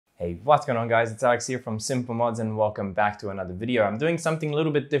Hey, what's going on guys? It's Alex here from SimpleModz and welcome back to another video. I'm doing something a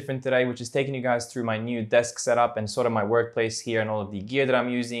little bit different today, which is taking you guys through my new desk setup and sort of my workplace here and all of the gear that I'm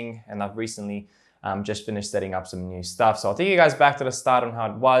using. And I've recently just finished setting up some new stuff. So I'll take you guys back to the start on how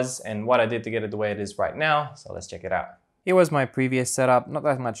it was and what I did to get it the way it is right now. So let's check it out. Here was my previous setup, not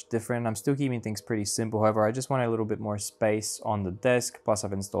that much different. I'm still keeping things pretty simple. However, I just wanted a little bit more space on the desk. Plus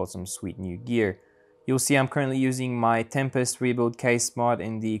I've installed some sweet new gear. You'll see I'm currently using my Tempest rebuild case mod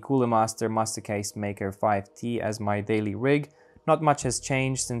in the Cooler Master Case Maker 5T as my daily rig. Not much has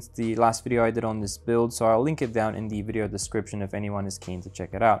changed since the last video I did on this build, so I'll link it down in the video description if anyone is keen to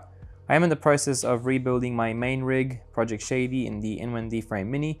check it out. I am in the process of rebuilding my main rig, Project Shady, in the Inwen D-Frame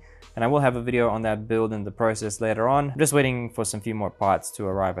Mini, and I will have a video on that build in the process later on. I'm just waiting for some few more parts to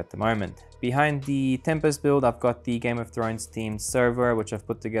arrive at the moment. Behind the Tempest build, I've got the Game of Thrones themed server, which I've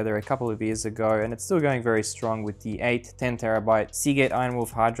put together a couple of years ago, and it's still going very strong with the 8, 10 terabyte Seagate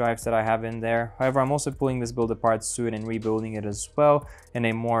Ironwolf hard drives that I have in there. However, I'm also pulling this build apart soon and rebuilding it as well in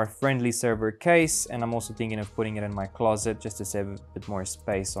a more friendly server case, and I'm also thinking of putting it in my closet just to save a bit more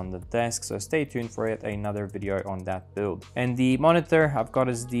space on the desk, so stay tuned for yet another video on that build. And the monitor I've got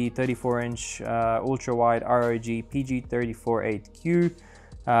is the 34-inch ultra-wide ROG PG348Q,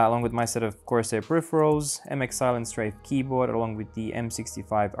 along with my set of Corsair peripherals, MX Silent Strafe keyboard, along with the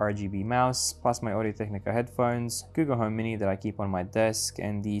M65 RGB mouse, plus my Audio-Technica headphones, Google Home Mini that I keep on my desk,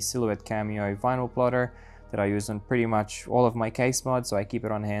 and the Silhouette Cameo vinyl plotter that I use on pretty much all of my case mods, so I keep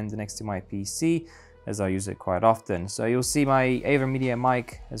it on hand next to my PC as I use it quite often. So you'll see my AverMedia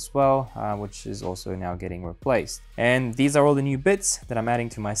mic as well, which is also now getting replaced. And these are all the new bits that I'm adding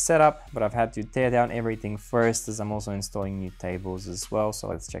to my setup, but I've had to tear down everything first as I'm also installing new tables as well, so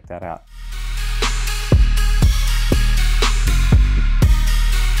let's check that out.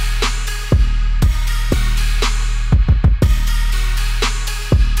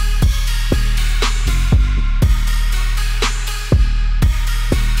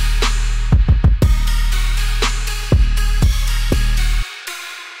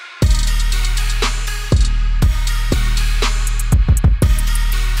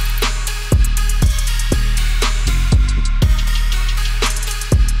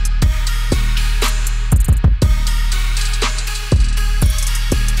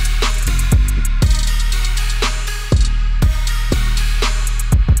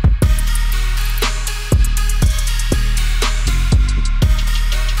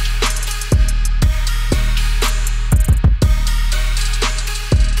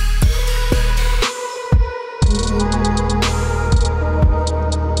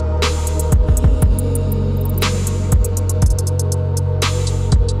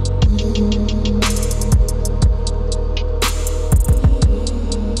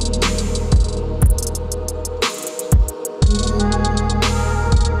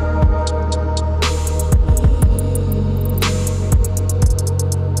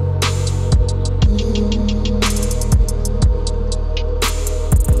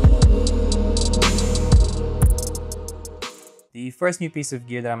 The first new piece of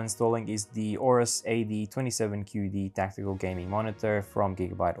gear that I'm installing is the Aorus AD27QD tactical gaming monitor from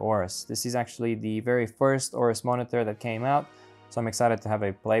Gigabyte Aorus. This is actually the very first Aorus monitor that came out, so I'm excited to have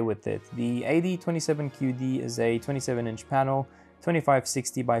a play with it. The AD27QD is a 27-inch panel,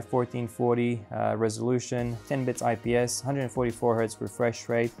 2560 by 1440 resolution, 10 bits IPS, 144 Hz refresh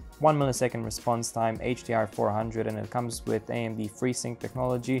rate, 1 millisecond response time, HDR 400, and it comes with AMD FreeSync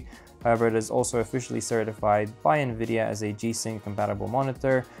technology. However, it is also officially certified by NVIDIA as a G-Sync compatible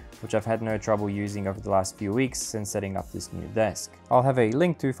monitor, which I've had no trouble using over the last few weeks since setting up this new desk. I'll have a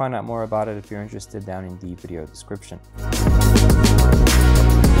link to find out more about it if you're interested down in the video description.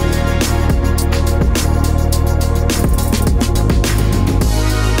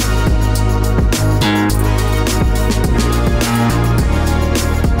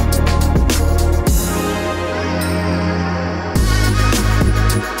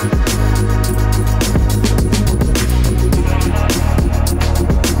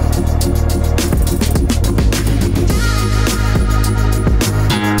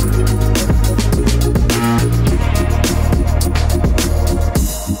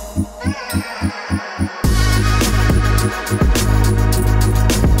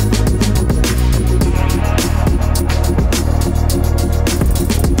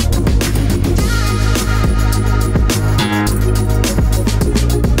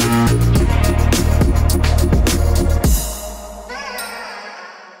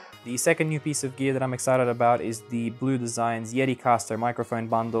 The second new piece of gear that I'm excited about is the Blue Designs Yeticaster microphone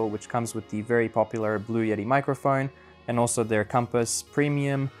bundle, which comes with the very popular Blue Yeti microphone and also their Compass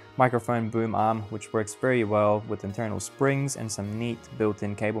Premium microphone boom arm, which works very well with internal springs and some neat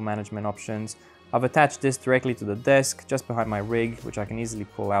built-in cable management options. I've attached this directly to the desk just behind my rig, which I can easily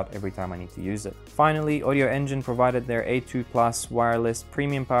pull out every time I need to use it. Finally, Audio Engine provided their A2 Plus wireless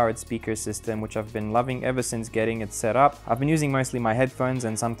premium powered speaker system, which I've been loving ever since getting it set up. I've been using mostly my headphones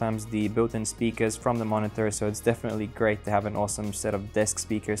and sometimes the built-in speakers from the monitor, so it's definitely great to have an awesome set of desk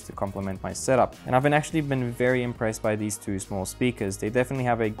speakers to complement my setup. And I've actually been very impressed by these two small speakers. They definitely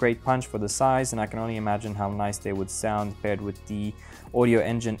have a great punch for the size, and I can only imagine how nice they would sound paired with the Audio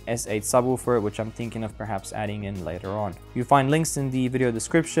Engine S8 subwoofer, which I'm thinking of perhaps adding in later on. You'll find links in the video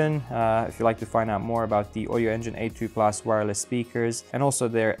description if you'd like to find out more about the Audio Engine A2 Plus wireless speakers and also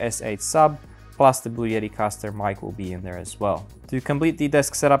their S8 sub, plus the Blue Yeti caster mic will be in there as well. To complete the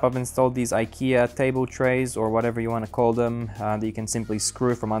desk setup, I've installed these IKEA table trays, or whatever you want to call them, that you can simply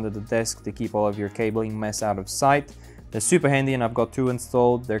screw from under the desk to keep all of your cabling mess out of sight. They're super handy and I've got two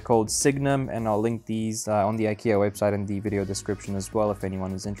installed. They're called Signum, and I'll link these on the IKEA website in the video description as well if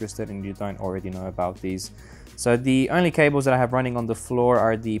anyone is interested and you don't already know about these. So the only cables that I have running on the floor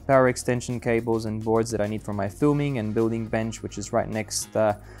are the power extension cables and boards that I need for my filming and building bench, which is right next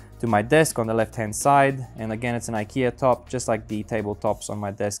to my desk on the left hand side. And again, it's an IKEA top, just like the tabletops on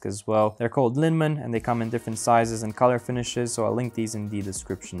my desk as well. They're called Linman and they come in different sizes and color finishes, so I'll link these in the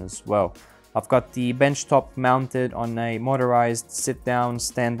description as well. I've got the bench top mounted on a motorized sit-down,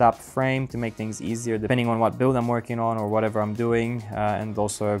 stand-up frame to make things easier depending on what build I'm working on or whatever I'm doing. And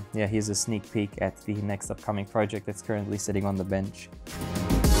also, yeah, here's a sneak peek at the next upcoming project that's currently sitting on the bench.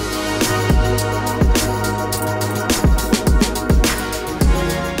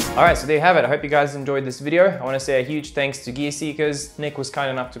 Alright, so there you have it. I hope you guys enjoyed this video. I want to say a huge thanks to Gear Seekers. Nick was kind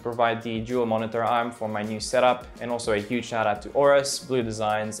enough to provide the dual monitor arm for my new setup, and also a huge shout out to Aurus, Blue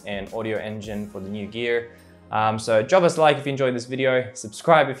Designs, and Audio Engine for the new gear. So drop us a like if you enjoyed this video,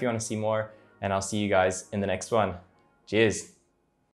 subscribe if you want to see more, and I'll see you guys in the next one. Cheers!